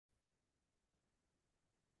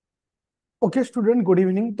Okay student good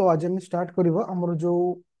evening. तो आज हम स्टार्ट करबा हमर जो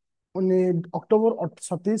माने अक्टोबर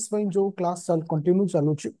 27 जो क्लास चल कंटिन्यू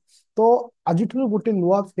चलुची। तो आज गोटे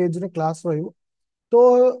नुआ फेज रे क्लास रहिबो।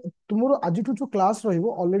 तो तुमरो आज जो क्लास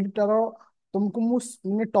रहिबो ऑलरेडी तार तुमको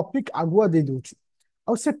माने टॉपिक आगुआ दे दूची।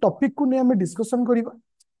 और से टॉपिक को ने हमें डिस्कशन करिबा।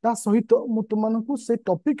 ता सहित मु तुमनको से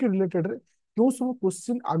टॉपिक रिलेटेड रे क्यों सब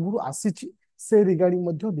क्वेश्चन आगु आसीची से रिगार्डिंग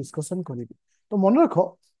मध्ये डिस्कशन करिबी। तो मन रख,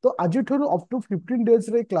 तो आज अप टू 15 डेज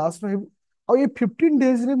रे क्लास रहिबो। और ये 15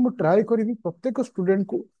 डेज रे मु ट्राई करिबी प्रत्येक स्टूडेंट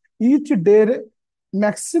को ईच डे रे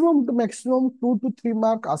maximum to maximum 2 to 3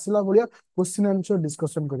 mark आसला भलिया क्वेश्चन आंसर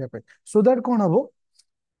डिस्कशन करिया पे। सो दैट कौन हबो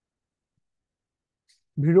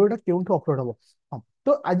भिडियोटा केउंठु अपलोड हबो। हाँ,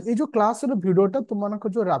 तो आज ये जो क्लास रो भिडियोटा तुमनको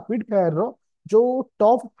जो रैपिड फायर रो जो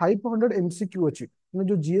टॉप 500 एमसीक्यू अछि, तुम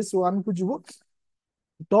जो जीएस 1 को जीवो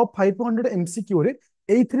टॉप 500 एमसीक्यू रे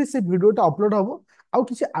एइथरे से भिडियोटा अपलोड हबो। आउ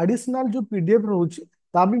किछि एडिशनल जो पीडीएफ रहउछि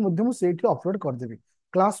ता भी मध्यम सेठी अपलोड कर देबी।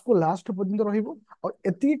 क्लास को लास्ट पर्यंत रहिबो। और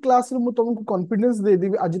एति क्लास रे मु तुमको कॉन्फिडेंस दे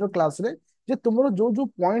देबी आज रो क्लास रे जे तुमरो जो जो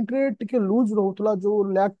पॉइंट रे टिके लूज रहउतला जो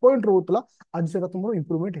लैक पॉइंट रहउतला आज सेटा तुमरो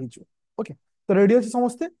इंप्रूवमेंट हेइछो। ओके, तो रेडी अछि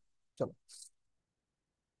समस्ते? चलो।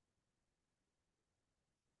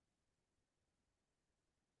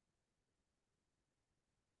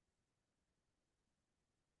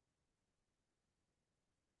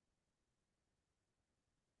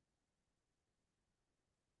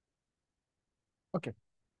 ओके,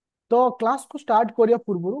 तो क्लास को स्टार्ट करिया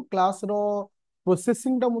पूर्व क्लास रो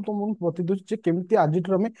प्रोसेसिंग टा मु तुमको बतै दउछि जे केमती आज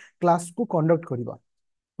हम क्लास को कंडक्ट करिबा।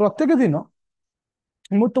 प्रत्येक दिन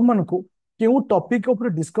मु तुमको केउ टॉपिक ऊपर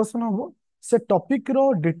डिस्कशन हबो से टॉपिक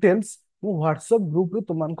रो डिटेल्स मु व्हाट्सएप ग्रुप रे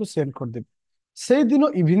तुमको सेंड कर देबी। से दिन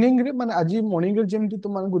इवनिंग रे माने आज मॉर्निंग रे जेमती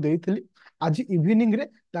तुमको देइथिली आज इवनिंग रे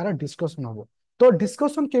तारा डिस्कशन हबो। तो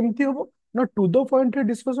डिस्कशन केमती हबो ना टू द पॉइंट रे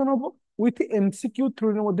डिस्कशन हबो विथ एमसीक्यू थ्रू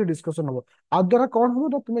रे मध्ये डिस्कशन हबो। आ द्वारा कौन हबो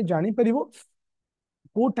ना तुमे जानि परिबो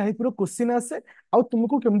को टाइप रो क्वेश्चन आसे आउ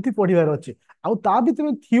तुमको केमती पढ़िबार अछि। आउ ता भी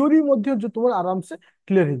तुम थ्योरी मध्ये जो तुम आराम से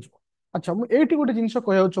क्लियर हो जिवो। अच्छा, मु एठी गोटे जिंस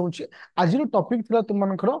कहया चाहूची। आज रो टॉपिक थिला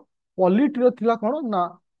तुमनकर पॉलिटी रो थिला कोन ना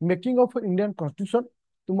making of Indian constitution.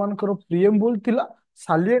 तुमनकर preamble थिला,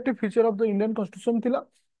 सालिएट feature of the Indian constitution थिला,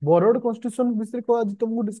 बॉरोड कॉन्स्टिट्यूशन विषय को आज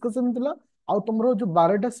तुमको डिस्कशन थिला। आउ तुमरो जो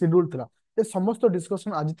 12टा शेड्यूल थिला ए समस्त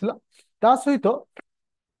डिस्कशन आज थिला। ता सहित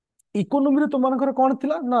इकोनॉमी रे तुमनकर कोन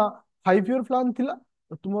थिला ना 5 ईयर प्लान थिला,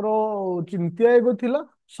 तुमरो नीति आयोग थिला,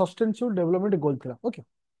 सस्टेनेबल डेवलपमेंट गोल थिला। ओके,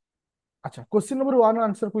 अच्छा क्वेश्चन नंबर 1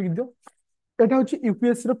 आंसर को दियो। एटा होची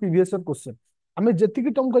यूपीएससी रो प्रीवियस ईयर क्वेश्चन। हमें जति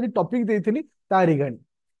कि तुमको आज टॉपिक देइथिली ता रिगार्डिंग।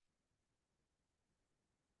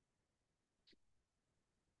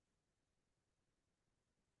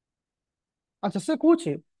 अच्छा, से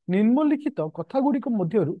कहूचे निम्नलिखित कथा गुड़िक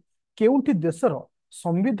मध्यरु केउंठी देशर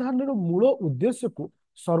संविधान रो मूल उद्देश्य को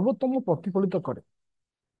सर्वोत्तम प्रतिफलित करे।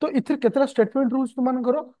 तो इथिर केतरा स्टेटमेंट रहउछ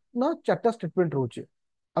तुमनकर ना 4टा स्टेटमेंट रहउछ।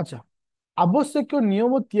 अच्छा, आवश्यक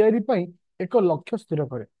नियम तैयारी पई एक लक्ष्य स्थिर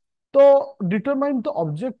करे। तो determine the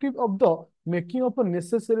objective of the making of a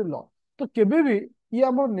necessary law. तो केबे भी ये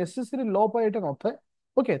हमर नेसेसरी लॉ पई एटा न थाए।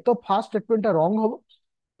 ओके, तो फर्स्ट स्टेटमेंट रॉन्ग होबो।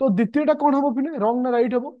 तो द्वितीयटा कोन होबो पिने रॉन्ग ना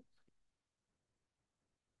राइट होबो?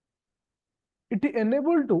 It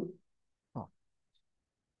enable to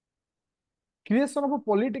creation of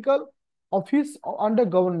political office under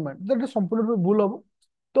government. That संपूर्ण रूपे भूल हम।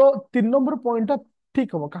 तो 3 नंबर पॉइंट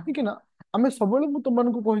ठीक हम कहीं ना आम सब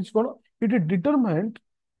तुमको कही कौन it determined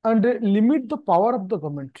and limit the power of the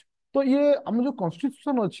government. तो ये आम जो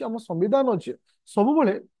कॉन्स्टिट्यूशन अच्छी आम संविधान अच्छे सब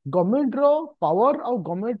गवर्नमेंट रो पावर और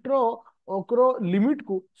गवर्नमेंट रो लिमिट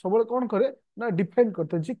को सब कौन करे ना डिफाइन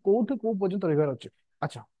करते हैं कोठी को पर्यंत रहिबार अच्छे।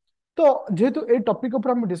 अच्छा, तो जेहेतु ए टॉपिक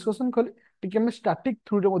ऊपर हम डिस्कशन कले टिके हम स्टैटिक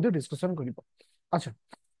थ्रू रे मध्ये डिस्कशन करिबो। अच्छा,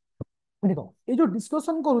 देखो ये जो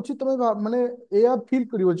डिस्कशन करूची तमे माने एया फील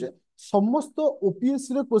करिवो जे समस्त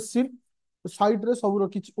ओपीएससी रे क्वेश्चन साइड रे सब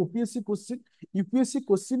रखी ओपीएससी क्वेश्चन यूपीएससी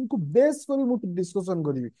क्वेश्चन को बेस करी मु डिस्कशन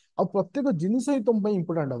करिवि। और प्रत्येक जिनिस ही तुम पे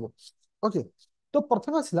इंपोर्टेंट हबो। ओके, तो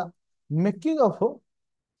प्रथम आसला मेकिंग ऑफ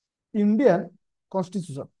इंडियन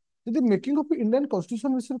कॉन्स्टिट्यूशन। यदि मेकिंग ऑफ इंडियन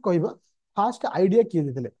कॉन्स्टिट्यूशन विषय कहबा फास्ट आइडिया किए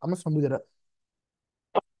देथिले हम संविधान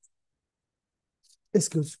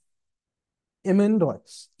एक्सक्यूज एम एन रॉय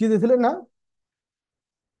किए देथिले ना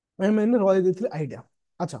एम एन रॉय देथिले आइडिया।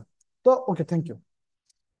 अच्छा, तो ओके थैंक यू।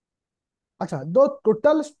 अच्छा, the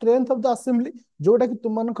total strength of the assembly जोटा कि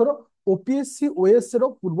तुम मानकर ओपीएससी ओएस रो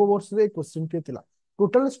पूर्व वर्ष रे क्वेश्चन के थिला।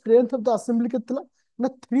 Total strength of the assembly के थिला ना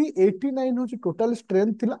 389 होची टोटल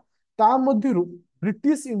स्ट्रेंथ थिला। ता मध्यरु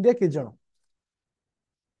ब्रिटिश इंडिया के जण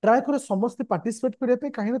ट्राई करो समस्त पार्टिसिपेट करिया पे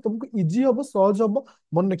काहे ना तुमको इजी हबो सहज हबो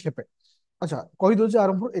मन रखिया पे। अच्छा, कहि दो जे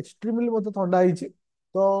आरंभ एक्सट्रीमली मते ठंडा आइची।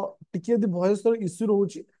 तो टिके यदि वॉइस इश्यू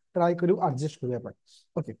रोचे ट्राई करियो एडजस्ट करिया पाए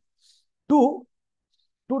ओके टू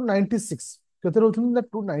 296 केते रहउछन ना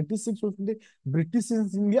 296 होछन ब्रिटिश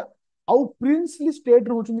इंडिया आउ प्रिंसली स्टेट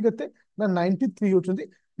रहउछन केते ना 93 होछन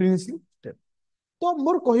प्रिंसली स्टेट तो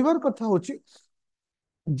मोर कहिबार कथा होची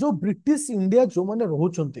जो ब्रिटिश इंडिया जो माने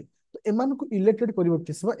रहउछन तो एमान को इलेक्टेड करिवो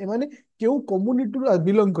किसबा एमाने केउ कम्युनिटी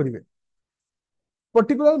बिलोंग करिवे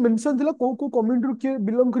पर्टिकुलर मेंशन थिला को कम्युनिटी के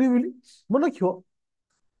बिलोंग करिवे बोली मन रखियो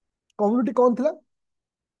कम्युनिटी कौन थिला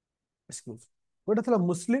एक्सक्यूज गोटा थिला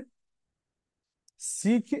मुस्लिम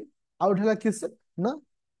सिख आउ ढला किस ना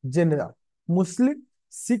जनरल मुस्लिम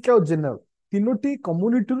सिख और जनरल तीनोटी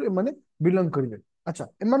कम्युनिटी माने बिलोंग करिवे अच्छा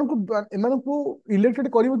एमान को इलेक्टेड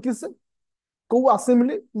करिवो किस को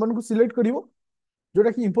असेंबली मन को सिलेक्ट करिवो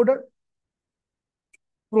जोटा कि इंपोर्टेंट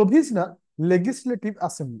प्रोविजनल लेजिस्लेटिव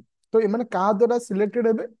असेंबली तो एमाने का द्वारा सिलेक्टेड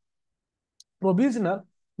हेबे प्रोविजनल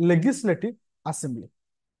लेजिस्लेटिव असेंबली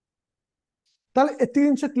ताले एति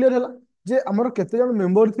जिनस क्लियर हला जे हमर केते जन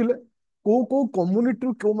मेंबर थिले को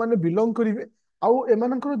कम्युनिटी को माने बिलोंग करिवे आउ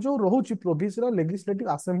एमानकर जो रहउची प्रोविजनल लेजिस्लेटिव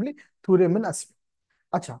असेंबली थ्रू एमन आसी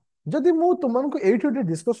अच्छा जदि मु तुमनको एठी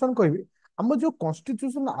डिस्कशन करबी हम जो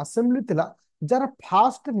कॉन्स्टिट्यूशन असेंबली थिला जार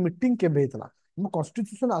फास्ट मीटिंग केबे हेतला हम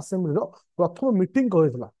कॉन्स्टिट्यूशन असेंबली रो प्रथम मीटिंग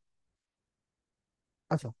कहैतला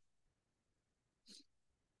अच्छा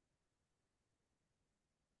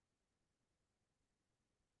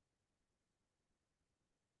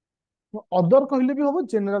अदर कहले भी हबो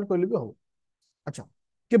जनरल कहले भी हबो अच्छा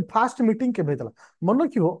के फास्ट मीटिंग के भेजला मन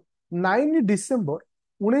रखियो 9 डिसेम्बर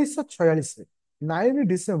 1946 रे 9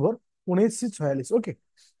 डिसेम्बर 1946 ओके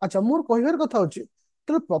अच्छा मोर कहबार कथा होची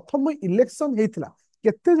तो प्रथम इलेक्शन हेतिला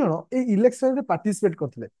केते जण ए इलेक्शन रे पार्टिसिपेट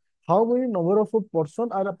करथिले how many number of person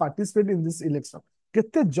are participate in this election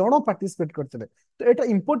केते जण पार्टिसिपेट करथिले तो एटा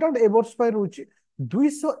इंपोर्टेंट ए वर्ष पाइ रहउची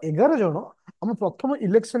 211 जण हम प्रथम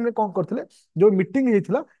इलेक्शन रे कोन करथिले जो मीटिंग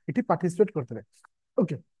हेतिला इठी पार्टिसिपेट करथिले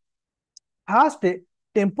okay fast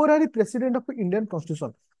temporary president of Indian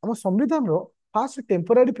constitution हम संविधान रो फास्ट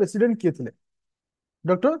टेम्पोरारी प्रेसिडेंट किए थे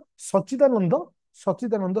डॉक्टर सच्चिदानंद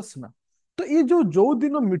सच्चिदानंद सिन्हा तो ये जो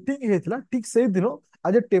दिन मीटिंग हेतला ठीक से दिन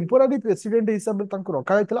आज टेम्पोरारी प्रेसिडेंट हिसाब से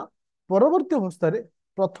रखा जाता परवर्ती अवस्था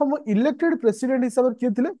प्रथम इलेक्टेड प्रेसिडेंट हिसाब से किए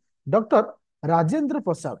थे डॉक्टर राजेंद्र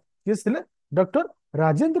प्रसाद किए थे डॉक्टर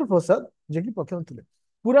राजेंद्र प्रसाद जे कि प्रथम थे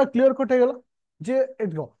पूरा क्लियर कट गला जे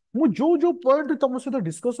मु जो पॉइंट तुम सहित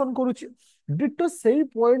डिस्कशन करुच्ची डिटो सेही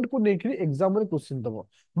पॉइंट को लेकर एग्जाम में क्वेश्चन दबो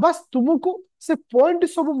बस तुमको से पॉइंट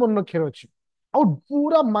सब मन रखार अच्छे और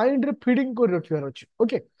पूरा माइंड रे फीडिंग कर रखार अच्छे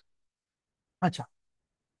ओके अच्छा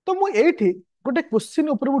तो मु एठी गोटे क्वेश्चन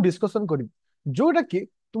ऊपर मु डिस्कशन करी जोटा कि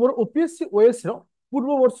तुम ओपीएससी ओएस रो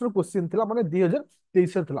पूर्व वर्ष रो क्वेश्चन थिला माने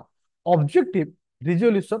 2023 रे थिला objective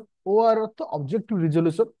resolution OR earth objective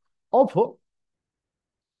resolution of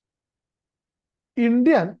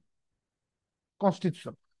Indian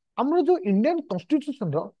constitution हमरो जो इंडियन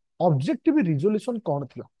कॉन्स्टिट्यूशन रो ऑब्जेक्टिव रिजोल्यूशन कोन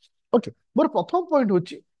थिला ओके मोर प्रथम पॉइंट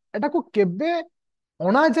होची एटा को केबे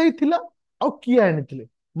अणा जाइथिला आ किए आनिथिले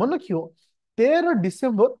मन रखियो 13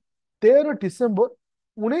 डिसेम्बर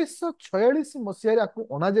 1946 मसीह रे आकु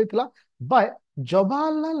अणा जाइथिला बाय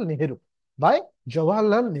जवाहरलाल नेहरू बाय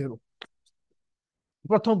जवाहरलाल नेहरू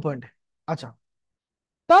प्रथम पॉइंट अच्छा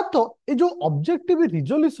ता तो ये जो ऑब्जेक्टिव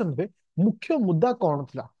रिजोल्यूशन रे मुख्य मुद्दा कौन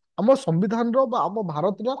थिला हम संविधान रो बा हम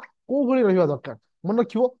भारत रो को भली रहिबा दरकार मन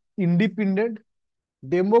रखियो इंडिपेंडेंट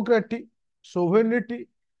डेमोक्रेटिक सोवेरेनिटी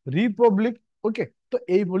रिपब्लिक ओके तो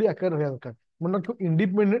यही भली आकार रहिबा दरकार मन रखियो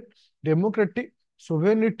इंडिपेंडेंट डेमोक्रेटिक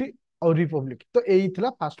सोवेरेनिटी और रिपब्लिक तो यही थिला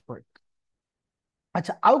फर्स्ट पॉइंट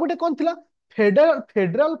अच्छा आउ गोटे कौन थिला federal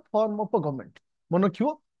federal form of government मन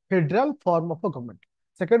रखियो federal form of government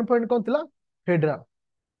second point कौन थिला federal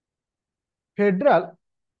federal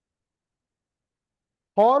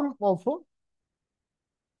form of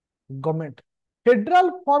government federal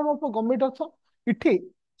form of government earth इठी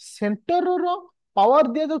centre row power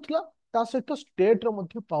दिया जाउथला ता सहित स्टेट रो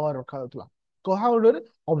मध्ये पावर रखा जाउथला कहा अंडर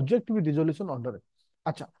ऑब्जेक्टिव रिजोल्यूशन अंडर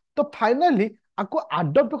अच्छा तो फाइनली आको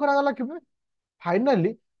अडॉप्ट करा गला केबे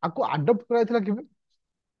फाइनली आको अडॉप्ट कराइथला केबे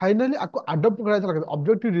फाइनली आको अडॉप्ट कराइथला केबे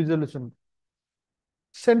ऑब्जेक्टिव रिजोल्यूशन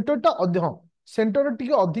सेंटर टा हाँ सेंटर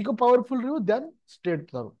टिके अधिक पावरफुल रहू देन स्टेट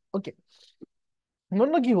तारो ओके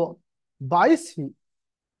मन रखिबो 22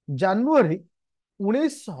 जानुआरी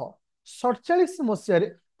 1947 मसीह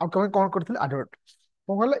कौन कौन करते आडवर्ट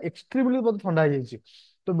कौन कहला एक्सट्रीमली बहुत ठंडा हो जाए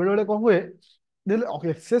तो बेले बेले कौन हुए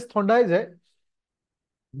एक्सेस ठंडा हो जाए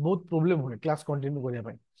बहुत प्रोब्लेम हुए क्लास कंटिन्यू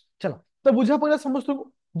करने चलो तो बुझा पड़ा समस्त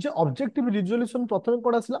को जे ऑब्जेक्टिव रिजोल्यूशन प्रथम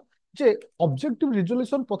कौन आसला जे ऑब्जेक्टिव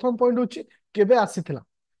रिजोल्यूशन प्रथम पॉइंट होची केबे आसीथिला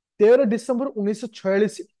 13 डिसेम्बर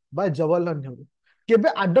 1946 बाय जवाहरलाल नेहरू केबे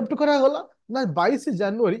आडप्ट करागला ना 22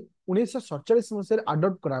 जनवरी 1947 मसीह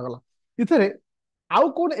आडप्ट करागला। इथरे आउ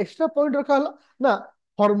कौन एक्स्ट्रा पॉइंट रखा गला ना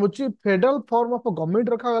फॉर्म होची फेडरल फॉर्म ऑफ गवर्नमेंट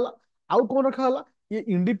रखा गला। आउ कौन रखा गला ये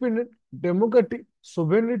इंडिपेंडेंट डेमोक्रेटिक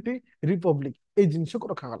सोवेरेनिटी रिपब्लिक ए जिनिस को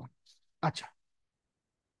रखा गला। अच्छा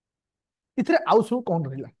इथरे आउ सब कौन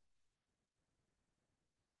रहिला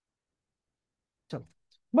चलो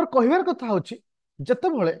मोर कहबार कथा होची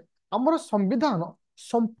जतबेले हमर संविधान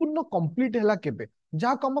संपूर्ण कंप्लीट हैला केबे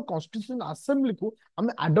जहा को हम कॉन्स्टिट्यूशन असेंबली को हम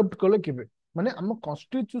अडॉप्ट कले केबे माने हम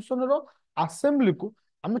कॉन्स्टिट्यूशन रो असेंबली को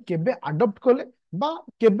हम केबे अडॉप्ट कले बा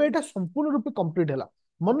केबे एटा संपूर्ण रूपे कंप्लीट हैला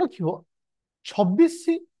मन रखियो 26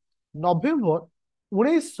 नवेम्बर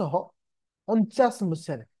 1949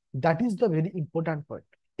 मसीह that is the very important point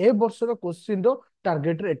A वर्षर question row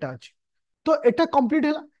target रे एटा अछि तो एटा कंप्लीट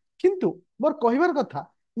हैला किंतु मोर कहबार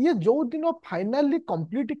कथा ये जो दिन फाइनाली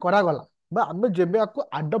कंप्लीट करा गला बा हम जेबे आको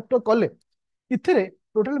अडॉप्ट कले इथरे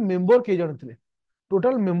टोटल मेंबर के जण थिले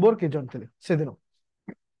टोटल मेंबर के जण थिले से दिन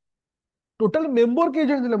टोटल मेंबर के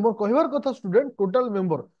जण थिले मोर कहबार कथा स्टूडेंट टोटल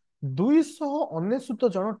मेंबर 299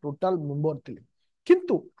 जण टोटल मेंबर थिले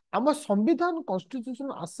किंतु हम संविधान कॉन्स्टिट्यूशन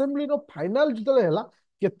असेंबली रो फाइनल जतले हैला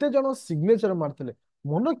केते जण सिग्नेचर मारथिले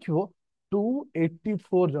मन रखियो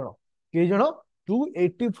 284 जण के जण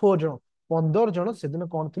 284 जण 15 जण से दिन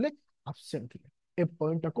कोन थिले एब्सेंट थिले ए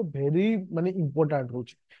पॉइंट को वेरी माने इंपोर्टेंट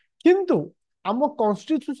होची किंतु आम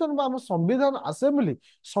कॉन्स्टिट्यूशन बा आम संविधान असेंबली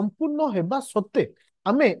संपूर्ण हेबा सत्ते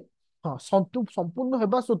आमे हाँ संपूर्ण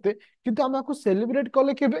हेबा सत्ते किंतु आम आपको सेलिब्रेट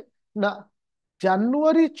कले केबे ना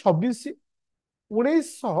January 26,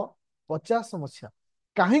 1950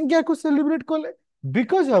 कहीं आपको सेलिब्रेट कले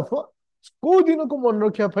बिकॉज ऑफ को दिन को मन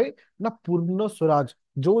रखा पाई ना पूर्ण स्वराज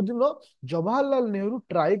जो दिन Jawaharlal Nehru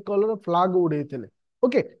try colour flag उड़े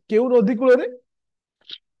ओके केउ नदी कूल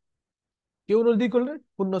केउ नदी कूल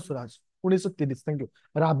पूर्ण स्वराज 1930 थैंक यू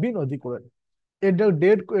राबी नदी कूल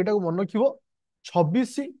डेट एटा को मन रखिबो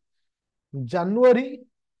 26 ଜାନୁଆରୀ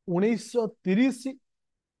 1930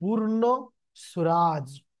 पूर्ण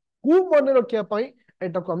स्वराज को मन रखिया पाई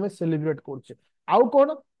एटा को हमें सेलिब्रेट करछे आउ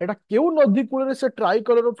कोन एटा केउ नदी कूल रे से ट्राई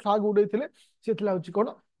कलर फ्लाग उड़े से थिला होची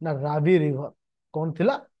कोन ना रावी रिवर कोन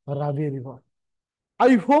थिला रावी रिवर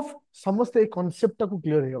आई होप समस्त ए कांसेप्ट को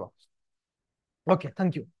क्लियर हे गला ओके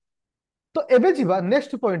थैंक यू तो एबे जीवा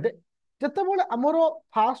नेक्स्ट पॉइंट जते बोले हमरो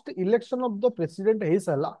first election of the president हे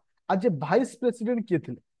सला आज वाइस प्रेसिडेंट किए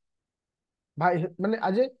थिले भाई माने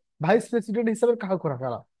आज वाइस प्रेसिडेंट हिसाब कहा को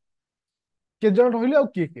रखला के जन रहिले और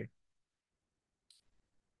किए के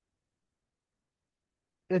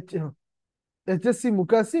HSC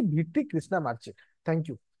Mukherjee VT Krishna मार्चे thank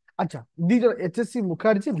you अच्छा दी जन एचएससी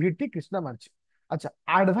मुखर्जी वीटी कृष्णा मार्चे अच्छा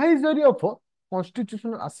advisory of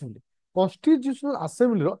constitutional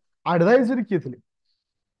assembly row advisory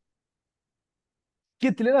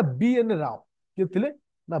किए थिले ना बीएन राव किए थिले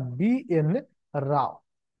ना बीएन राव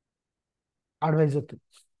एडवाइजर थे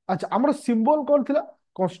अच्छा हमर सिंबल कौन थिला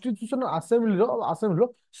कॉन्स्टिट्यूशनल असेंबली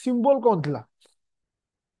रो सिंबल कौन थिला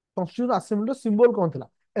कॉन्स्टिट्यूशनल असेंबली रो सिंबल कौन थिला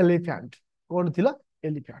एलिफेंट कौन थिला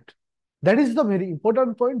elephant that is the very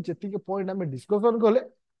important point जेति के पॉइंट हमें डिस्कशन कले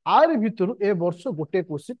आर भितर ए वर्ष गोटे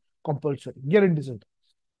क्वेश्चन कंपलसरी गारंटी सहित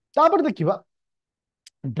तापर देखिबा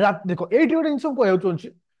ड्राफ्ट देखो एटी गोटे जिनस कहू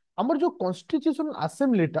चाहूँ आमर जो कॉन्स्टिट्यूशनल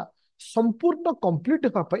असेंबलीटा संपूर्ण कंप्लीट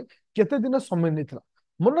होगा पाई केते दिन समय नहीं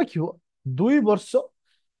मन रखियो 2 वर्ष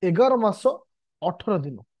 11 मास 18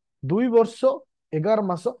 दिन 2 वर्ष 11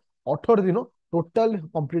 मास 18 दिन टोटाल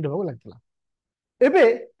कंप्लीट होगा लगता एबे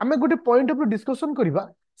आमे गोटे पॉइंट ऊपर डिस्कशन करबा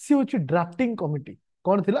सी होची ड्राफ्टिंग कमिटी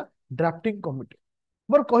कौन थिला ड्राफ्टिंग कमिटी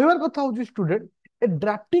मोर कहबार कथा होची स्टूडेंट ए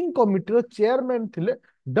ड्राफ्टिंग कमिटी रो चेयरमैन थिले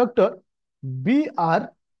डॉक्टर बी आर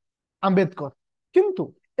आंबेडकर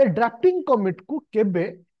किंतु ए ड्राफ्टिंग कमिटी को केबे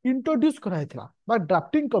इंट्रोड्यूस कराइथिला बा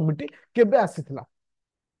ड्राफ्टिंग कमिटी केबे आसीथिला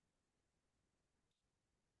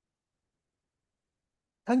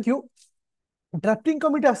थैंक यू ड्राफ्टिंग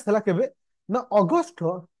कमिटी आसीथिला केबे ना अगस्त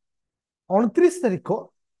 29 तारिख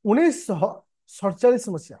 1947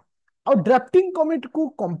 मसीहा आ ड्राफ्टिंग कमिटी को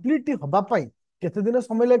कंप्लीट हवा पाई केते दिन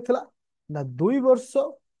समय लगथिला ना 2 वर्ष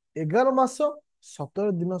 11 मास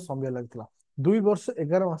 17 दिन समय लगथिला 2 वर्ष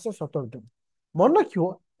 11 मास 17 दिन मन रखियो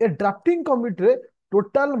ए ड्राफ्टिंग कमिटी रे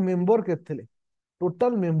टोटल मेंबर के थिले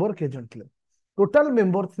टोटल मेंबर के जन थिले टोटल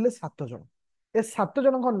मेंबर थिले 7 जन ए 7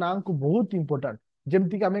 जन को नाम को बहुत इंपोर्टेंट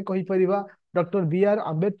जेमति कि हमें कहि परिबा doctor B are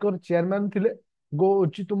Ambedkar chairman थिले गो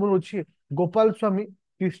उची तुमर उची गोपाल स्वामी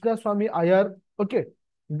कृष्णा स्वामी आयर ओके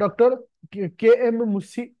डॉक्टर के एम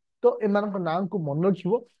मुसी तो एमान नाम को मन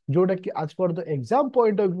रखिबो जोटा कि आज पर the exam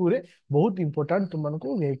point of view रे बहुत इंपोर्टेंट तुमन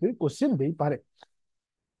को क्वेश्चन दे पारे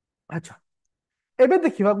अच्छा एबे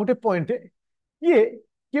देखिबा गोटे पॉइंट किए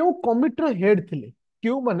केउ कमिटर हेड थिले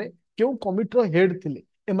केउ माने केउ कमिटर हेड थिले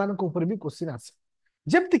एमानक ऊपर भी क्वेश्चन आसे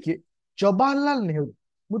जेमति कि जवाहरलाल नेहरू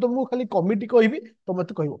मु तुमको खाली कमिटी कहबी तो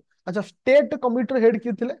मत कहबो अच्छा स्टेट कमिटर हेड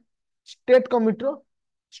किए थिले स्टेट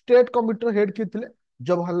कमिटर हेड किए थिले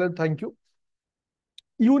Jawaharlal thank you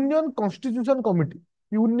union constitution committee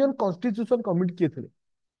किए थे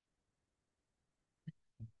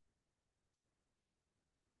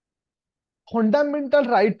फंडामेंटल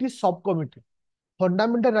राइट सब कमिटी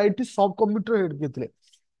फंडामेंटल राइट सब कमिटी हेड किए थे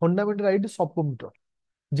फंडामेंटल राइट सब committee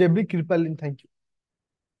JB Kripalani thank you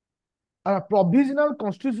provisional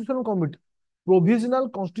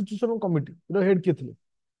constitution committee head किए थे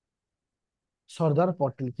सरदार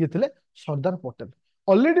पटेल किए थे सरदार पटेल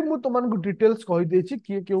ऑलरेडी मु तुमको डिटेल्स कहि देछि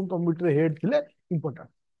किए केउ कमिटी हेड थिले इंपोर्टेंट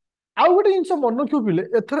आउ गोटे जिनस मन रखियो पिले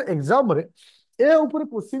एथर एग्जाम रे ए ऊपर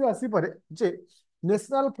क्वेश्चन आसी पारे जे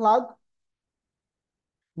national flag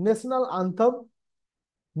national आंथम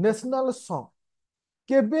national song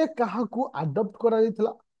केबे काहाकू अडॉप्ट करा जायतला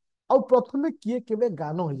आ प्रथमे किए केबे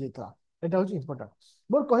गान हो जायतला एटा होची इंपोर्टेंट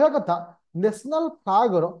मोर कहया कथा नेशनल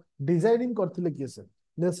फ्लैग रो डिजाइनिंग करथिले किए से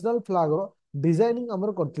नेशनल फ्लैग रो डिजाइनिंग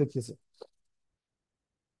हमर करथिले किए से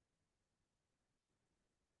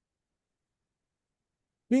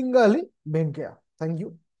पिंगाली वेंकैया थैंक यू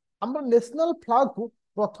हमर नेशनल फ्लैग को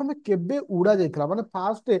प्रथमे केबे उड़ा जायतला माने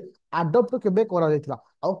फास्ट अडॉप्ट केबे करा जायतला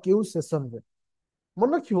आ केउ सेशन रे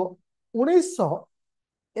मन रखियो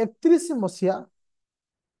 1931 मसिया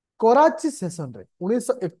कराची सेशन रे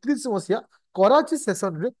 1931 मसिया कराची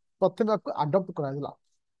सेशन रे प्रथमे आपको अडॉप्ट करा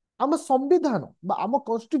आम संविधान बा आम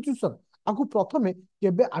कॉन्स्टिट्यूशन आपको प्रथमे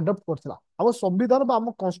केबे अडॉप्ट करथिला आम संविधान बा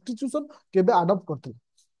आम कॉन्स्टिट्यूशन केबे अडॉप्ट करथिला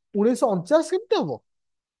 1949 केते हबो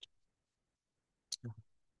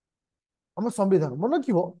आम संविधान मन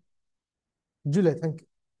रखिबो जुलाई thank you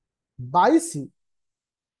 22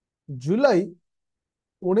 July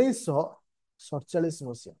 1947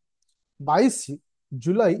 मसिया 22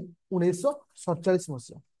 July 1947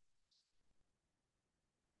 मसिया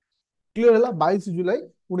clear है 22 जुलाई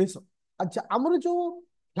 1900 अच्छा आमर जो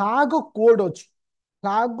फ्लैग कोड अच्छी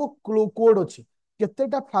फ्लैग कोड अच्छी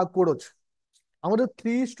केतेटा फ्लैग कोड अच्छी आमर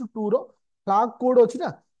 3:2 रो फ्लैग कोड अच्छी ना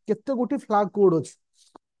केते गोटी फ्लैग कोड अच्छी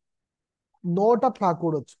 9टा फ्लैग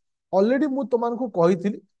कोड अच्छी ऑलरेडी मु तुमको कही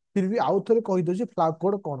फिर भी आउ थे कही दे फ्लैग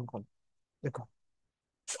कोड कौन कौन देख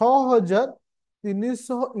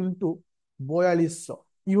 6300 इंटू 4200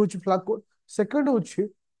 ये हूँ फ्लैग कोड सेकेंड हूँ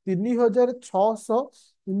 3600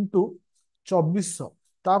 इंटू 2400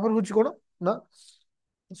 तापर हूँ कौन ना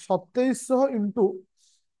 2700 इंटू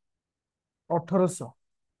 1800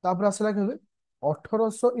 तापर आसला के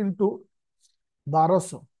 1800 इंटू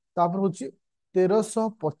 1200 तापर हूँ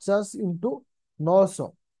 1350 इंटू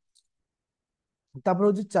 900 तापर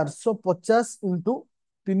हूँ 450 इंटू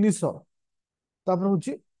 300 तापर हूँ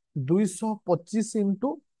 225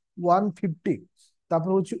 इंटू 150 तापर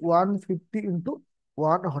हूँ 150 इंटू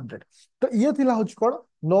 100 तो ये थिला हूँ कौन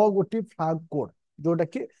 9 गोटी फ्लैग कोड जोटा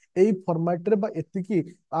कि एई फॉर्मेट रे बा एतिकी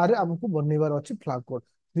आरे हमको बनैबार अछि फ्लैग कोड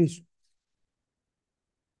प्लीज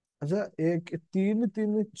अच्छा 1 3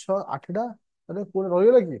 3 6 8टा अरे कोड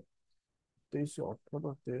रहिला कि 23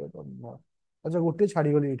 18 13 9 अच्छा गोटे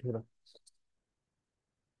छाड़ी गली एठी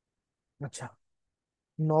अच्छा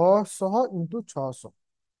 900 इंटू 600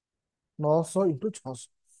 900 इंटू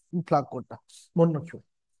 600 फ्लैग कोडटा मन रखियो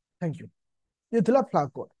थैंक यू ये थिला फ्लैग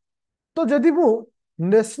कोड तो जदि मु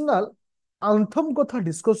नेशनल आंथम कथा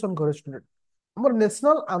डिस्कशन करे स्टूडेंट हमर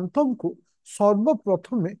नेशनल आंथम को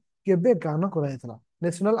सर्वप्रथमे केबे गान कराइथला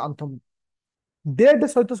नेशनल आंथम डेट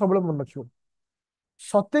सहित सब मन रखियो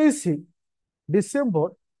 27 डिसेम्बर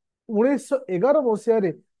 1911 मसीह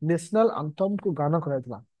नेशनल आंथम को गान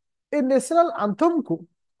कराइथला ए नेशनल आंथम को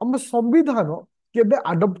हम संविधान केबे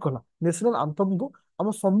अडॉप्ट कला नेशनल आंथम को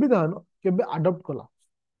हम संविधान केबे अडॉप्ट कला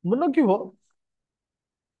मन की हो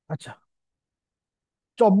अच्छा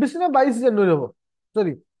 24 ना 22 जनवरी हम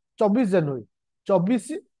सॉरी 24 जनवरी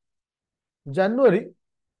 24 जनवरी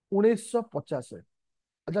 1950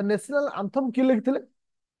 अच्छा नेशनल आंथम किए लिखिले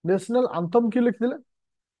नेशनल आंथम किए लिखिले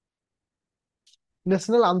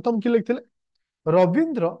नेशनल आंथम किए लिखिले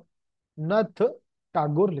रविंद्र नाथ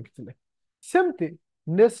टागोर लिखिले सेमती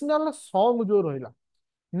नेशनल सॉन्ग जो रहिला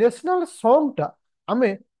नेशनल सॉन्ग टा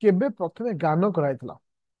आमे केबे प्रथमे गान कराइतला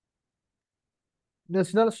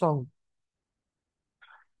नेशनल सॉन्ग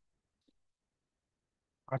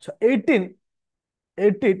अच्छा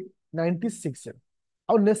 1896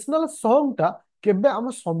 और नेशनल सॉन्ग टा केबे हम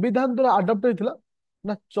संविधान द्वारा अडॉप्ट होइतला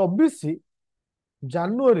ना 24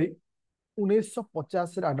 जनवरी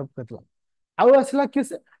 1950 रे अडॉप्ट करतला आउ आसला किए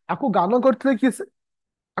से आको गान करथिले किए से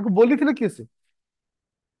आको बोली थिले किए से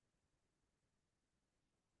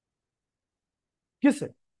किसे?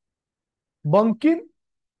 बंकिम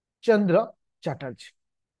चंद्र चटर्जी।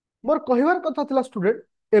 मोर कहबार कथा थिला स्टूडेंट,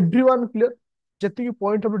 एवरीवन क्लियर? जति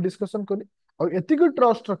पॉइंट हम डिस्कशन करी और एतिक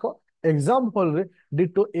ट्रस्ट रख, एग्जाम हॉल रे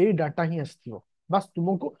डिटो ए डाटा ही आसथिबो, बस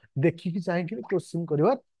तुमको देखि कि चाहे कि क्वेश्चन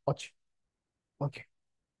करबार अछि। ओके,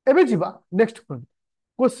 एबे जीवा next point,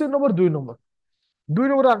 question number 2 number. 2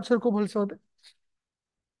 number answer को भल से होते।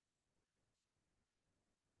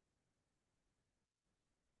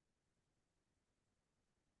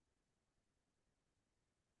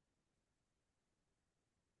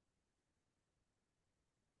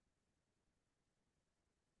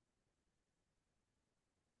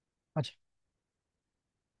 अच्छा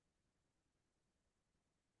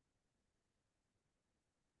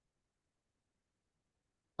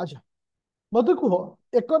अच्छा, मते कुह,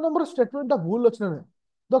 1 नंबर स्टेटमेंट भूल अच्छे ना?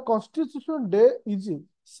 The constitution day is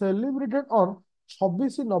celebrated on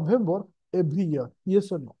 26 November every year, ये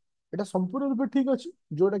सर नो? এটা সম্পূর্ণ রূপে ঠিক আছে,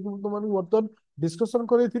 যেটা কি তোমাকে বর্তমান ডিসকশন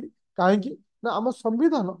করেইଥିଲି। কাহিଁକି ନା ଆମ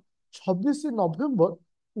ସମ୍ବିଧାନ 26 ନଭେମ୍ବର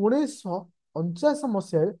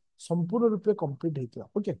 1949 ସମ୍ପୂର୍ଣ୍ଣ ରୂପେ କମ୍ପ୍ଲିଟ ହେଇଥିଲା।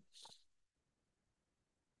 ଓକେ,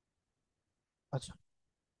 ଆଚ୍ଛା,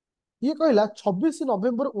 ये कहला 26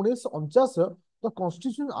 नवेम्बर 1949 the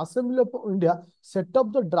constitution assembly of India set up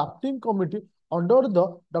the drafting committee under the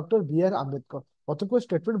doctor B are Ambedkar. मत को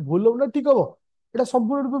स्टेटमेंट भूल हो ना ठीक हम? এটা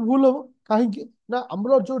সম্পূর্ণ রূপে ভুল হবো। কাহিଁକି না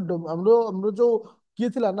আমরা जो কিଏ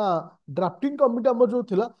ଥିଲା না ଡ୍ରାଫ୍ଟିଂ କମିଟି ଆମର ଯୋଉ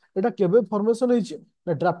ଥିଲା, এটা କେବେ ଫର୍ମେସନ ହେଇଛି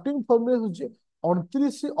ନା ଡ୍ରାଫ୍ଟିଂ ଫର୍ମେସନ ହେଇଛି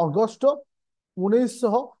 29 ଅଗଷ୍ଟ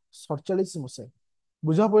 1947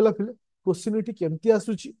 ବୁଝା ପଇଲା ପିଲେ? क्वेश्चन ଏଠି କେମିତି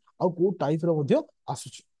ଆସୁଛି ଆଉ କୋଉ ଟାଇପ ର ମଧ୍ୟ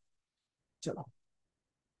ଆସୁଛି। चलो,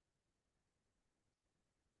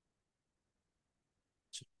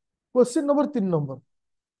 question number 3 number,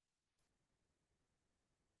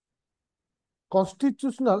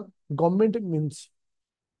 constitutional government means?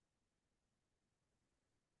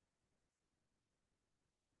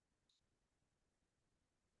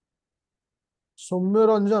 सौम्य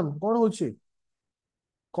रंजन कौन होची?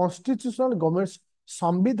 कॉन्स्टिट्यूशनल गवर्नमेंट,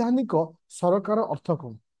 संवैधानिक सरकार अर्थ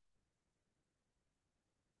कौन?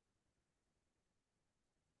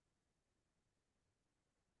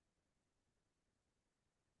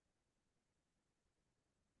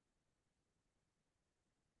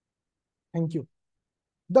 Thank you.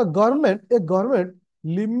 The government, A government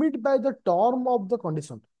limit by the term of the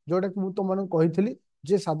condition, जोटा कि मुझे तुमने कही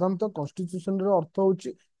जे साधारणतः कॉन्स्टिट्यूशन रो अर्थ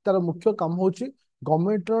होची, तार मुख्य काम होची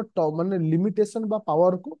गवर्नमेंट रो माने लिमिटेशन बा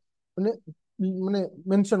पावर को माने माने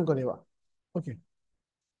मेंशन करवा। Okay,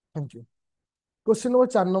 thank you. Question number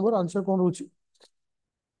 4 number answer कौन होची?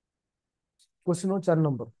 क्वेश्चन नंबर 4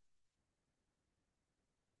 नंबर,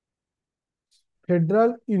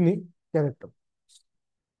 फेडरल इन कैरेक्टर?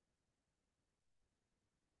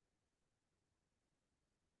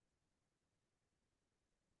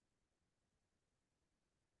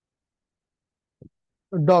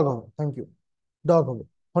 डॉग हो, थैंक यू। डॉग हो,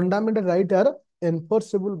 fundamental right are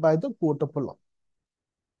enforceable by the court of law.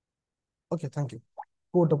 Okay, thank you,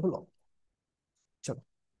 court of law. चलो,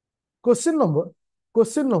 question number,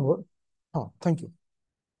 question number, हाँ thank you.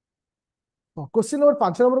 हाँ, question number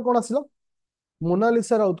 5 number कौन आसिला?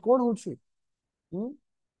 Mona Lisa Raut कौन होची?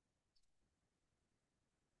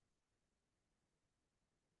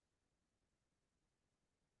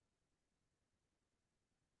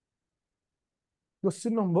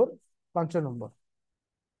 Question number 5 number,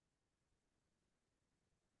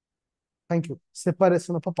 thank you.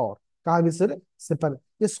 Separation of power का विषय? Separate,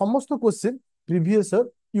 ये समस्त क्वेश्चन प्रीवियस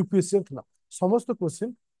ईयर यूपीएससी थिला, समस्त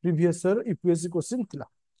question previous year UPSC question थिला।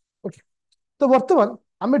 ओके, तो वर्तमान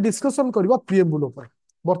आमे डिस्कशन करबा प्रिएम्बुल ऊपर।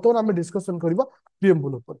 वर्तमान आमे डिस्कशन करबा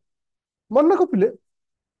प्रिएम्बुल ऊपर। मन को पिले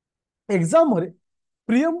एग्जाम रे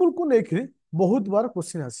प्रिएम्बुल को लेकर बहुत बार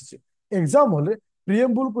क्वेश्चन आसी, एग्जाम हॉल रे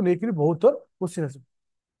प्रिएम्बुल को लेकर बहुत बार क्वेश्चन आसी।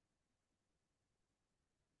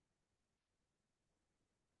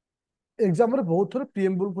 एग्जाम रे बहुत थोड़े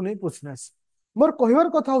प्रिएम्बुल को नहीं क्वेश्चन आसी। मोर कहबार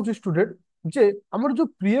कथा होची स्टूडेंट, जे हमर जो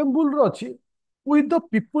प्रिएम्बुल रो अछि with the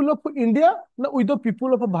people of India ना with the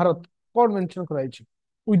people of Bharat, कौन मेंशन कराई छी?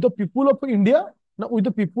 With the people of India ना with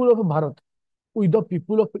the people of Bharat? With the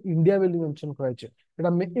people of India Bailey mention कराई छी। एटा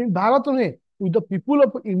भारत नहीं, with the people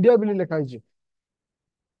of India बेली लिखाई छी।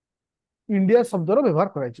 इंडिया शब्द रो व्यवहार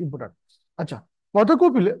कराई छी, इंपोर्टेंट। अच्छा, मते को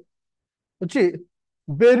पिले अछि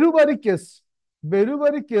बेरुबारी केस,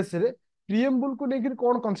 बेरुबारी केस रे प्रिएम्बुल को लेकर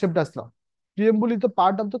कौन कॉन्सेप्ट आसला? प्रिएम्बुल is the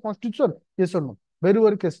part of the constitution, yes और no?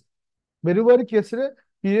 Berubari case, Berubari case रे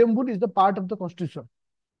प्रिएम्बुल is the part of the constitution.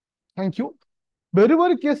 Thank you.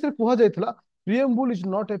 Berubari case रे कुहा जायतला प्रिएम्बुल is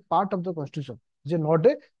not a part of the constitution, J not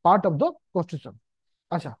a part of the constitution.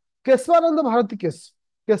 अच्छा, Keshavananda Bharti case,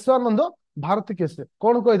 Keshavananda Bharat case रे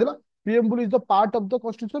कौन कहला प्रिएम्बुल is the part of the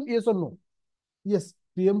constitution yes और no yes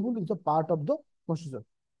प्रिएम्बुल is the part of the constitution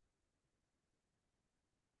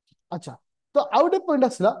अच्छा तो आउ गोटे point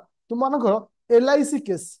आसला तुम मानकर LIC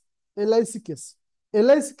case LIC case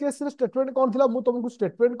LIC case रे स्टेटमेंट कौन थिला मु तुमको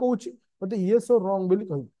स्टेटमेंट कहूची मते यस और रॉन्ग बोली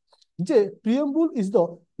कहू जे प्रिएम्बुल is the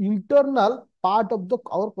internal part of the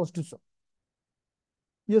our constitution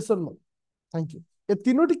yes और no thank U A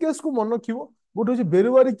तीनोटी case को मन रखिबो गोटे होची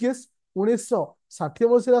बेरुवारी केस 1960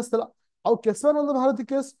 मसीह आसला आउ केशवानंद भारती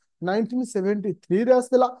केस 1973 रे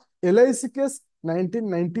आसला एलआईसी केस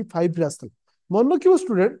 1995 रे आसला मन रखिबो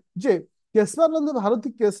स्टूडेंट जे केशवानंद भारती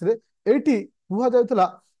केस रे एटी कुहा जायतला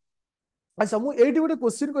अच्छा मु एटी गोटे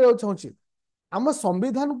क्वेश्चन कहया चाहूची हम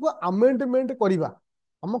संविधान को अमेंडमेंट करिबा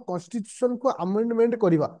हम कॉन्स्टिट्यूशन को अमेंडमेंट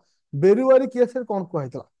करिबा बेरुवारी केस रे कोन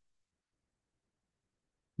कहैतला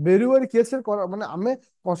बेरुवारी केस रे माने आमे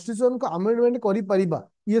कॉन्स्टिट्यूशन को अमेंडमेंट करि परिबा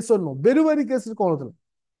यस और नो बेरुवारी केस रे कोन होतला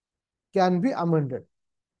can be amended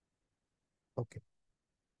okay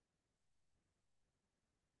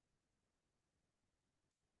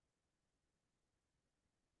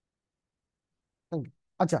thank you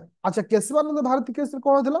अच्छा अच्छा केशवानंद भारती केस रे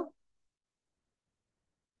कोन होतला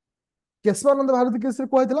केशवानंद भारती केस रे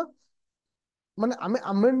कहैतला माने आमे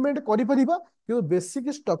अमेंडमेंट करि परिबा कि बेसिक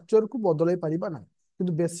स्ट्रक्चर को बदलै परिबा ना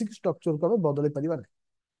कि बेसिक स्ट्रक्चर को हमें बदलै परिबा ना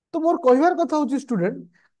तो मोर कहबार कथा होची स्टूडेंट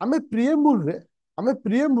आमे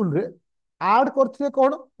प्रिएम्बुल रे ऐड करथिले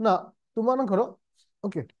कोन ना तुमानकर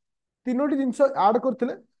ओके तीनोटी जिंस ऐड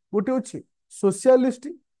करथिले गोटे होची सोशलिस्ट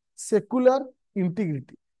सेकुलर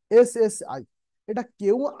इंटीग्रिटी एसएसआई एटा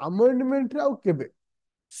केउ अमेंडमेंट रे आ केबे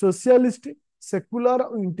सोशलिस्ट सेकुलर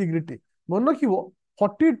इंटीग्रिटी मन रखिबो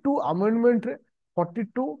 42 अमेंडमेंट रे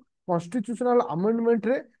 42 कॉन्स्टिट्यूशनल अमेंडमेंट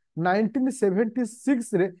रे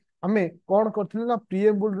 1976 रे हमें कौन करथिले ना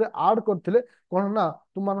प्रिएम्बुल रे ऐड करथिले कौन ना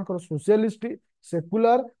तुमानकर सोशलिस्ट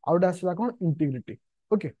सेकुलर आउट आसला कौन इंटीग्रिटी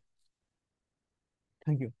ओके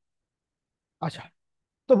थैंक यू अच्छा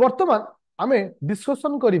तो वर्तमान आमे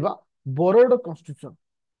डिस्कशन करिबा बरोड कॉन्स्टिट्यूशन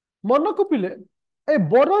मन को पिले ए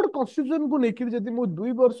बरोड कॉन्स्टिट्यूशन को लेकिन जदि मु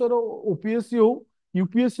 2 वर्षर ओपीएससी हो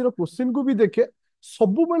यूपीएससी रो क्वेश्चन को भी देखे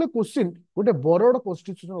सबु बेले क्वेश्चन गोटे बरोड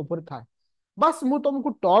कॉन्स्टिट्यूशन ऊपर थाए बस मु तुमको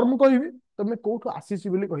टर्म कहबी तुम कोठो आसीसी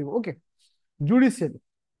बोली कहबो ओके जुडिशियरी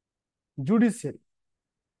जुडिशियरी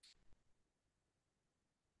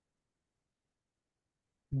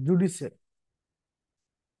जुडिशियरी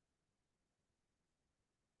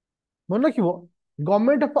मन रखिबो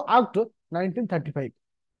government of act 1935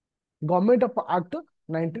 government of act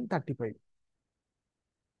 1935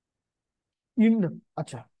 इन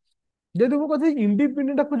अच्छा जदि वो कहते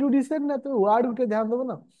इंडिपेंडेंट ऑफ जुडिशियरी ना तो वर्ड गुटे ध्यान दबो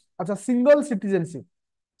ना अच्छा सिंगल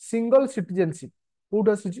सिटीजनशिप कोड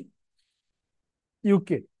आसी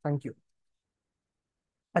यूके थैंक यू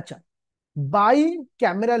अच्छा बाई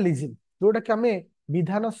कैमेरालिज्म जोटा कि आम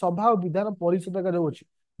विधान सभा और विधान परिषद का जो अच्छी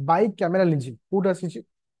बाई कैमेरालिज्म कोड आसी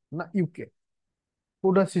ना यूके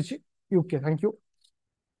कोड आसी यूके थैंक यू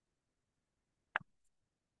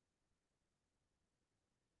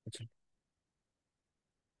अच्छा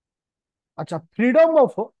अच्छा freedom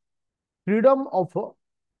of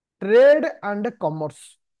trade and commerce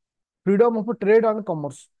freedom of trade and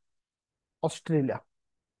commerce Australia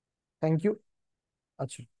thank you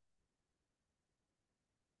अच्छा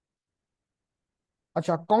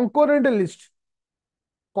अच्छा कॉन्कोरेंट list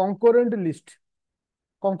कॉन्कोरेंट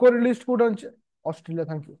list code आंचे Australia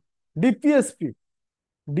thank you DPSP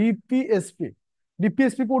DPSP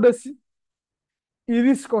DPSP code आसी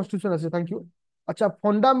इरिश कॉन्स्टिट्यूशन आसी thank you अच्छा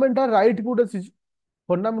fundamental right code आसी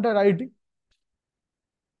fundamental right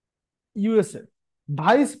USA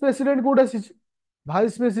vice president code आसी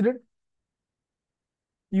vice president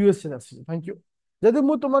USA आसी thank you जदि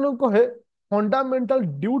मु तुमन कहे फंडामेंटल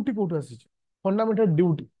ड्यूटी कोड आसी फंडामेंटल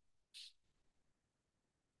ड्यूटी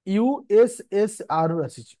यूएसएसआर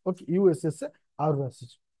आसी ओके यूएसएसआर आसी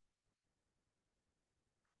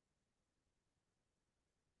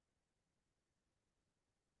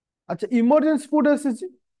अच्छा इमरजेंसी कोड आसी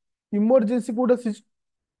इमरजेंसी कोड आसी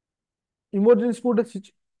इमरजेंसी कोड आसी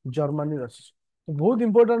जर्मनी आसी तो बहुत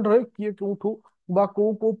इंपोर्टेंट रहे किए कोठू बा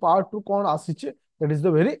को पार्ट टू कौन आसी that is the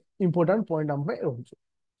very important point हम पे रहउछ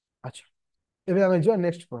अच्छा एबे हम जो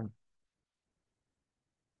नेक्स्ट पॉइंट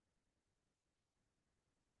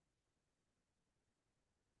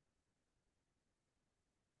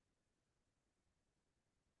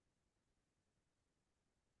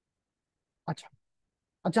अच्छा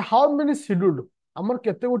अच्छा हाउ मेनी शेड्यूल्ड हमर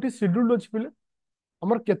केते गोटी शेड्यूल्ड अछि पिले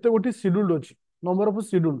हमर केते गोटी शेड्यूल्ड अछि नंबर ऑफ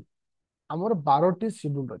शेड्यूल हमर 12टी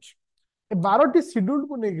शेड्यूल्ड अछि ए 12टी शेड्यूल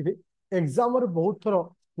को नेकी एग्जाम रे बहुत थरो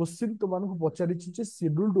क्वेश्चन तो मानको पचारि छी जे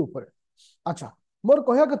शेड्यूल्ड ऊपर अच्छा मोर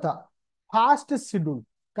कहया कथा फास्ट शेड्यूल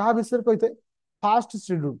कहा विषय कहते फास्ट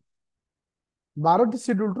शेड्यूल 12टी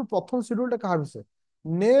शेड्यूल रु प्रथम शेड्यूल कहा विषय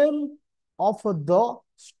नेम ऑफ द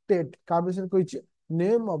स्टेट का विषय कही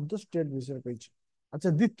नेम ऑफ द स्टेट विषय कही अच्छा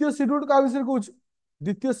द्वितीय शेड्यूल का विषय कौन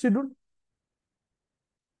द्वितीय शेड्यूल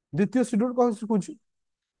द्वितीय शेड्यूल कौन से कौन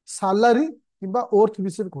सालारी किंबा ओर्थ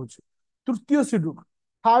विषय कौन तृतीय शेड्यूल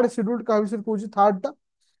थर्ड शेड्यूल का विषय कौन थर्ड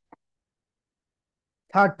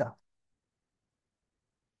टा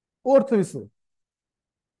ओर्थ विषय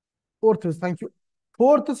ओर्थ विषय थैंक यू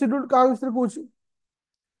फोर्थ शेड्यूल का विषय कौन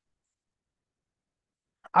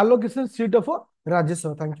allocation seat of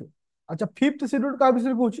Rajya Sabha thank you अच्छा फिफ्थ शेड्यूल का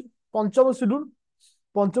विषय कौन पंचम शेड्यूल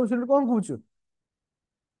कौन कौन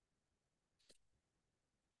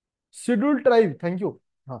शेड्यूल ट्राइब थैंक यू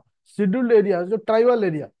हाँ शेड्यूल्ड एरिया जो tribal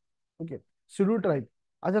area okay schedule tribe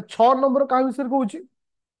अच्छा 6 नंबर का विषय कौन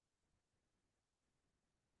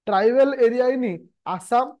tribal area in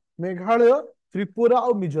Assam Meghalaya Tripura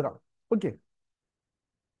और मिजोराम ओके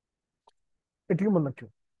एटिक मन रख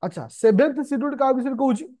अच्छा सेवेंथ शेड्यूल का विषय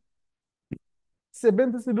कौन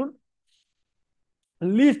सेवेंथ शेड्यूल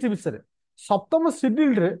लिस्ट विषय सप्तम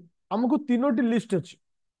शेड्यूल रे हमको तीनोटी लिस्ट अच्छी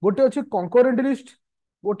गोटे अच्छी कंकरेंट लिस्ट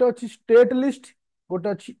गोटे अच्छी स्टेट लिस्ट गोटे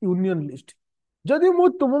अच्छी यूनियन लिस्ट जदि मु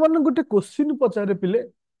तुम मान गोटे क्वेश्चन पचारे पिले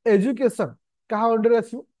एजुकेशन कहा अंडर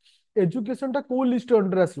आसीबो एजुकेशन टा को लिस्ट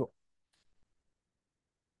अंडर आसीबो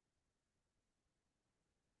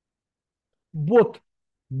बोथ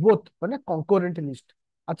बोथ माने कंकरेंट लिस्ट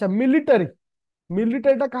अच्छा मिलिटरी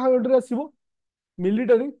मिलिटरी टा कहा अंडर आसीबो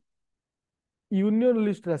मिलिटरी यूनियन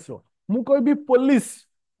लिस्ट रे आसीबो मु कहबी पुलिस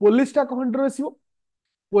पुलिस टा कहा अंडर आसीबो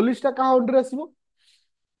पुलिस टा कहा अंडर आसीबो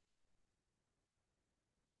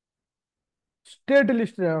स्टेट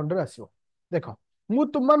लिस्ट रे अंडर आसीबो देखो मु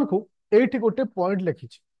तुमको एठी गोटे पॉइंट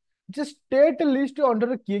लिखिछि जे स्टेट लिस्ट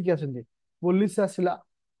अंडर किए किए आछन्ती पुलिस आसला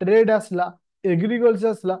ट्रेड आसला एग्रीकल्चर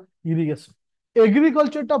आसला इरिगेशन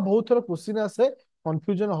एग्रीकल्चर टा बहुत थोड़ा क्वेश्चन आसे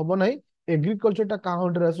कंफ्यूजन हबो नाही एग्रीकल्चर टा कहा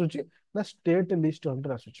अंडर आसुची ना स्टेट लिस्ट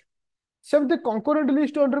अंडर आसुची सेमते कंकरेंट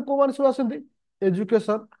लिस्ट अंडर को मान सब आसन्ती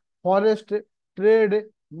education forest trade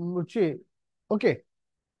मुची okay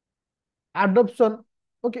adoption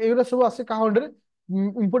okay एगुरा सब आसे कहा अंडर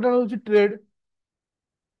इंपोर्टेंट होची trade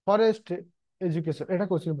forest education Etah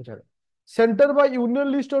question पचारे centre by union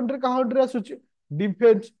list under कहा अंडर आसुची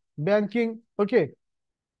defence banking okay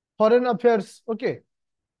foreign affairs okay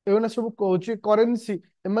एगुरा सब कोची करेंसी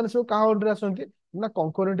एमाने सब कहा अंडर आसंती ना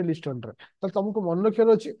कंकरेंट लिस्ट अंडर त तुमको मन रखियार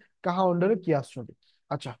अछि कहा अंडर की आसुची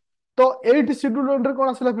अच्छा तो 8 शेड्यूल अंडर कोन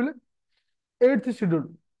आसला पिले 8th schedule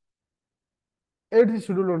 8th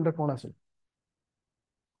schedule under कोन आसला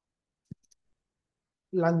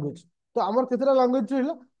लैंग्वेज तो आमर केतरा लैंग्वेज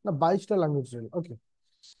रहिला ना 22टा लैंग्वेज रहिला ओके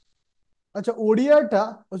अच्छा ओडियाटा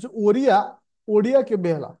अच्छा ओरिया ओडिया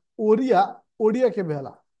केबे हला ओरिया ओडिया केबे हला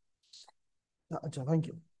अच्छा थैंक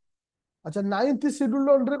यू अच्छा 9th शेड्यूल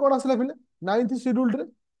अंडर कोन आसला फिले 9th शेड्यूल रे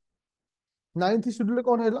 9th शेड्यूल रे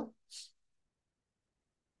कोन हैला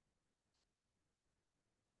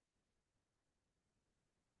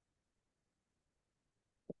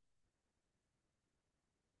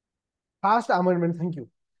फास्ट अमेंडमेंट थैंक यू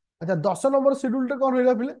अच्छा 10 नंबर शेड्यूल रे कोन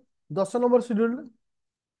हैला फिले 10 नंबर शेड्यूल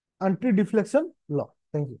रे anti deflection law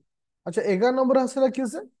thank you अच्छा 11 नंबर आसला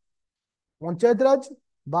किसे पंचायत राज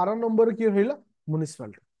 12 नंबर की रहिला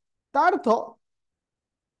म्युनिसिपालिटी तार अर्थ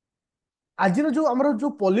आज जो आमर जो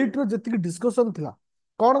पॉलिट रो जति डिस्कशन थिला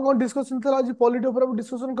कौन कौन डिस्कशन थिला आज पॉलिट ऊपर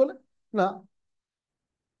डिस्कशन कले ना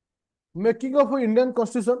making of Indian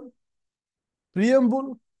constitution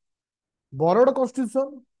प्रिएम्बुल Barad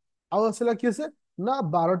constitution आउ आसला किए से ना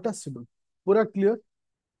 12टा शेड्यूल पूरा क्लियर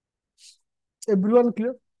एवरीवन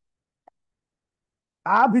क्लियर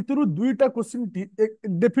आ भितरु दुईटा क्वेश्चन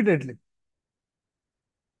डेफिनेटली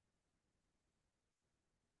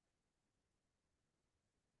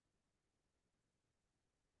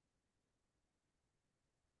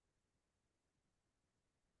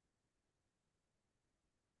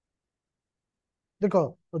देख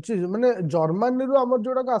अच्छी माने जर्मनी रू आमर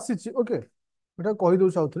जोड़ा आसी ओके एटा कहि दउ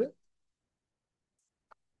साउथरे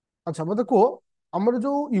अच्छा मते को हमर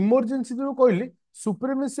जो इमरजेंसी जो कहली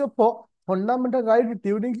supremacy of fundamental right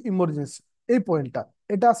during emergency ए पॉइंटटा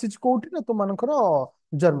एटा आसी कोठी ना तो मानकर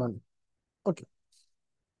जर्मनी ओके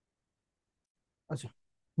अच्छा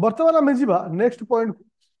वर्तमान आम जा नेक्स्ट पॉइंट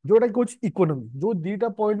जोटा कि इकोनोमी जो दीटा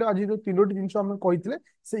पॉइंट आज जो तीनोटी जिन आम कही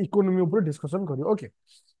से इकोनोमी ऊपर डिस्कशन करियो ओके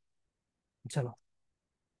चलो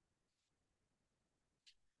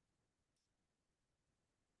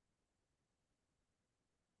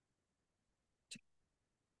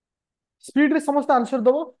स्पीड रे समस्त आंसर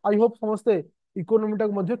दबो आई होप समस्ते इकोनोमी टाक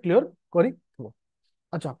मध्य क्लियर करी थो।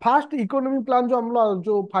 अच्छा फास्ट इकोनॉमी प्लान जो हम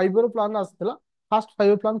जो 5 प्लान आसला फास्ट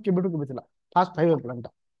 5 प्लान केबेटू केबे थिला फास्ट 5 प्लान टा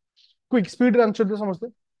क्विक स्पीड आंसर दे समझते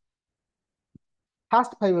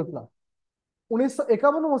फास्ट 5 प्लान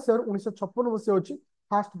 1951 मसीह 1956 मसीह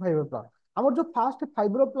फास्ट 5 प्लान आम जो फास्ट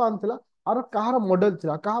 5 प्लान थिला आर कहार मॉडल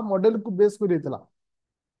थिला कहा मॉडल को बेस कर थिला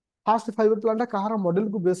फास्ट 5 प्लान टा कहार मॉडल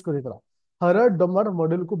को बेस कर थिला हर डमर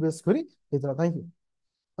मॉडल को बेस करी थिला थैंक यू।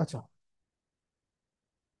 अच्छा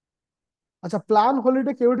अच्छा प्लान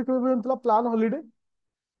हॉलिडे केउठी केबे थिला प्लान हॉलिडे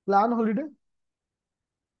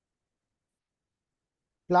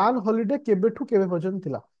प्लान हॉलिडे केबेठू केबे पर्यंत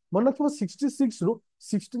थिला मन रखिबो 66 रु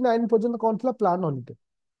 69 पर्यंत कौन थिला प्लान हॉलिडे।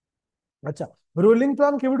 अच्छा रोलिंग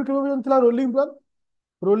प्लान केबेठू केबे पर्यंत थिला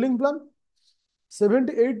रोलिंग प्लान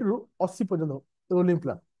 78 रु 80 पर्यंत rolling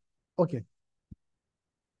plan okay.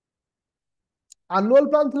 Annual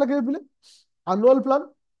plan थिला केबे पिले आनुअल प्लान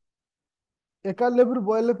 91 रु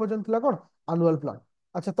 42 पर्यंत थिला कोन आनुअल प्लान।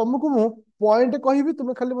 अच्छा तुमको मु पॉइंट कहिबी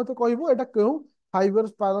तुमे खाली मते कहबो एटा केउ 5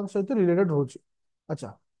 इयर्स प्लान सहित रिलेटेड होची। अच्छा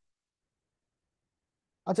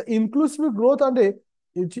अच्छा inclusive growth and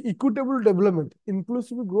equitable development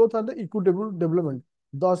inclusive growth and equitable development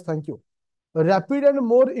 10 thank you. Rapid and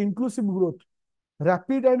more inclusive growth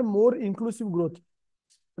rapid and more inclusive growth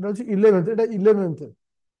এটা হচ্ছে 11th এটা 11th।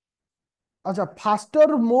 আচ্ছা ফাস্টার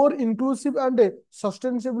মোর ইনক্লুসিভ এন্ড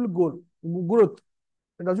সস্টেনেবল গ্রোথ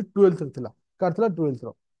এটা হচ্ছে 12th ଥିଲା কার ଥିଲା 12th ର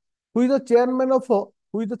who is the chairman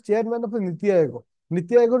of নীতি আয়োগ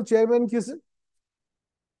নীতি আয়োগর চেয়ারম্যান কিଏ ସେ।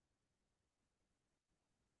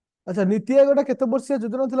 আচ্ছা নীতি আয়োগটা কেতে ବର୍ଷିଆ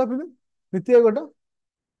ଯୋଜନା ଥିଲା ପିଲେ নীতি ଆୟୋଗଟା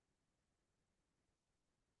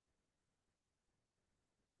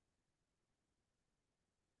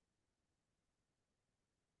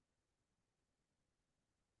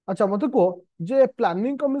अच्छा मत को जे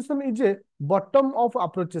planning commission is a bottom of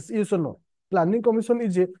approaches yes और no planning commission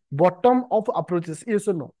is a bottom of approaches yes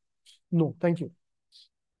और नो नो थैंक यू।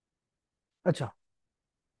 अच्छा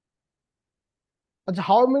अच्छा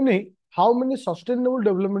how many sustainable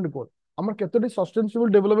development goal हमर केतोटी सस्टेनेबल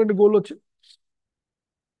डेवलपमेंट गोल अछि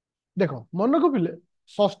देखो मन को पिले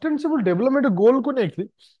सस्टेनेबल डेवलपमेंट गोल को नेकी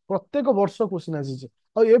प्रत्येक वर्ष क्वेश्चन आसी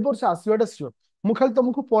और ए वर्ष आसीबाटा सियोर मु खाली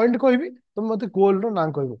तुमको पॉइंट कहबी तुम मते गोल रो ना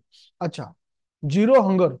कहबो। अच्छा जीरो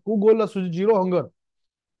हंगर को गोल आसु zero hunger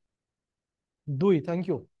 2 thank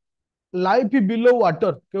you. Life below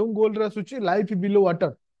water क्यों गोल रे आसुची लाइफ बिलो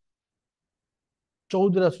वाटर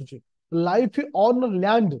 14 रे आसुची। Life on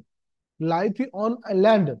land life on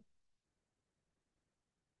land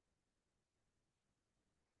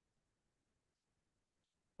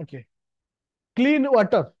okay. Clean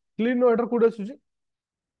water code आसुची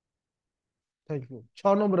थैंक यू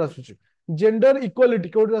 6 नंबर आसुची। जेंडर इक्वालिटी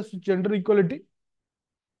कोड आसुची जेंडर इक्वालिटी।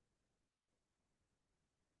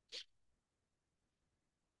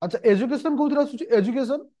 अच्छा एजुकेशन कोथरा आसुची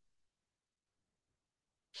एजुकेशन।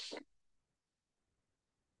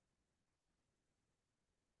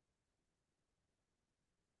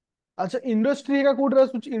 अच्छा इंडस्ट्री का कोड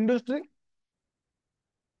आसुची इंडस्ट्री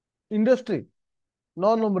इंडस्ट्री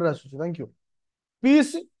 9 नंबर आसुची thank you.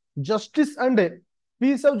 Piece justice and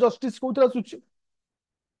piece of justice कोथरा आसुची।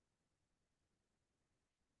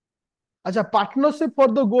 अच्छा partnership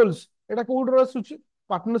for the goals Etah code आसुची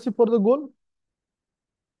partnership for the goal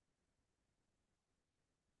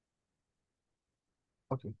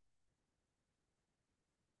okay.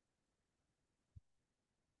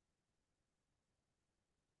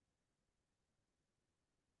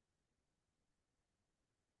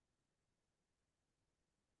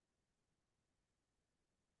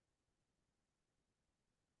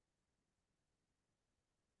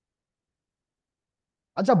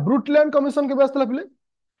 अच्छा ब्रुटलैंड कमीशन के आसला पिले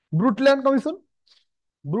ब्रुटलैंड कमीशन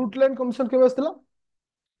ब्रुटलैंड कमीशन के आसला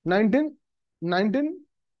 19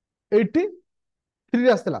 1983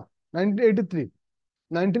 रे आसला 1983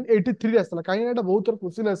 1983 रे आसला काहे एटा बहुत थोर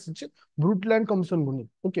क्वेश्चन आसी ब्रुटलैंड कमीशन गुनी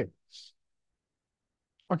ओके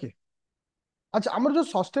ओके। अच्छा हमर जो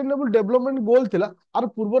सस्टेनेबल डेवलपमेंट गोल थिला आर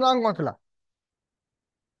पूर्व नाम कोन थिला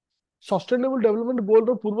सस्टेनेबल डेवलपमेंट गोल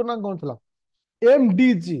रो पूर्व नाम कोन थिला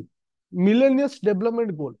एमडीजी मिलेनियस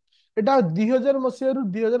डेवलपमेंट गोल एटा 2000 मसिया रु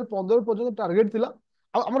 2015 पर्यंत टारगेट थिला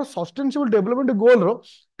आ हमर सस्टेनेबल डेवलपमेंट गोल रो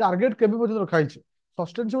टारगेट केबे पर्यंत रखाई छै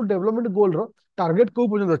सस्टेनेबल डेवलपमेंट गोल रो टारगेट को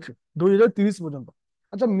पर्यंत अछि 2030 पर्यंत।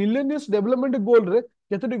 अच्छा मिलेनियस डेवलपमेंट गोल रे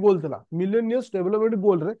केतोटी गोल थिला मिलेनियस डेवलपमेंट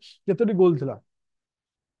गोल रे केतोटी गोल थिला।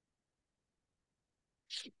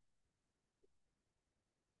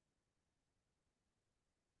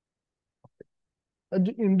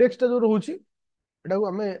 जो इंडेक्स टा जो रहउची एटा को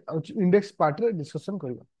हमें इंडेक्स पार्ट रे डिस्कशन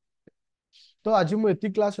करबा। तो आज मु एति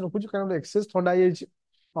क्लास रखुची कारण एक्सेस थंडा जाई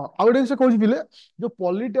हाँ आउ गोटे जिनिस कହୁଛି पिले जो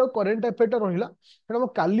पॉलिटी और करंट अफेयर रहिला सेटा हम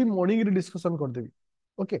काली मॉर्निंग रे डिस्कशन कर देबी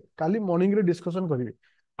ओके काली मॉर्निंग रे डिस्कशन करिवे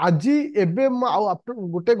आज एबे आउ आफ्टर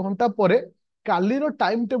गोटे घंटा परे काली रो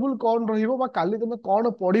टाइम टेबल कौन रहिबो बा काली तुम कौन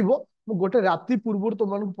पढ़िबो मु गोटे राति पूर्व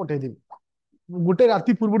तुम पठेइ देबी गोटे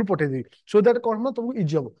राति पूर्व पठेइ देबी सो दैट कौन ना तुमको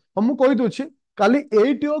इजी हम हम कहि दोछि काली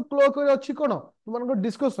 8 o'clock रे अछि कोन तुमनको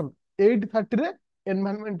डिस्कशन 8:30 रे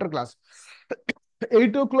एनवायरनमेंटल क्लास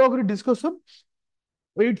 8 o'clock रे डिस्कशन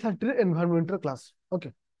 8:30 रे environmental class okay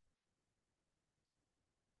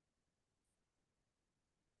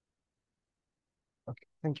okay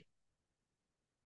thank you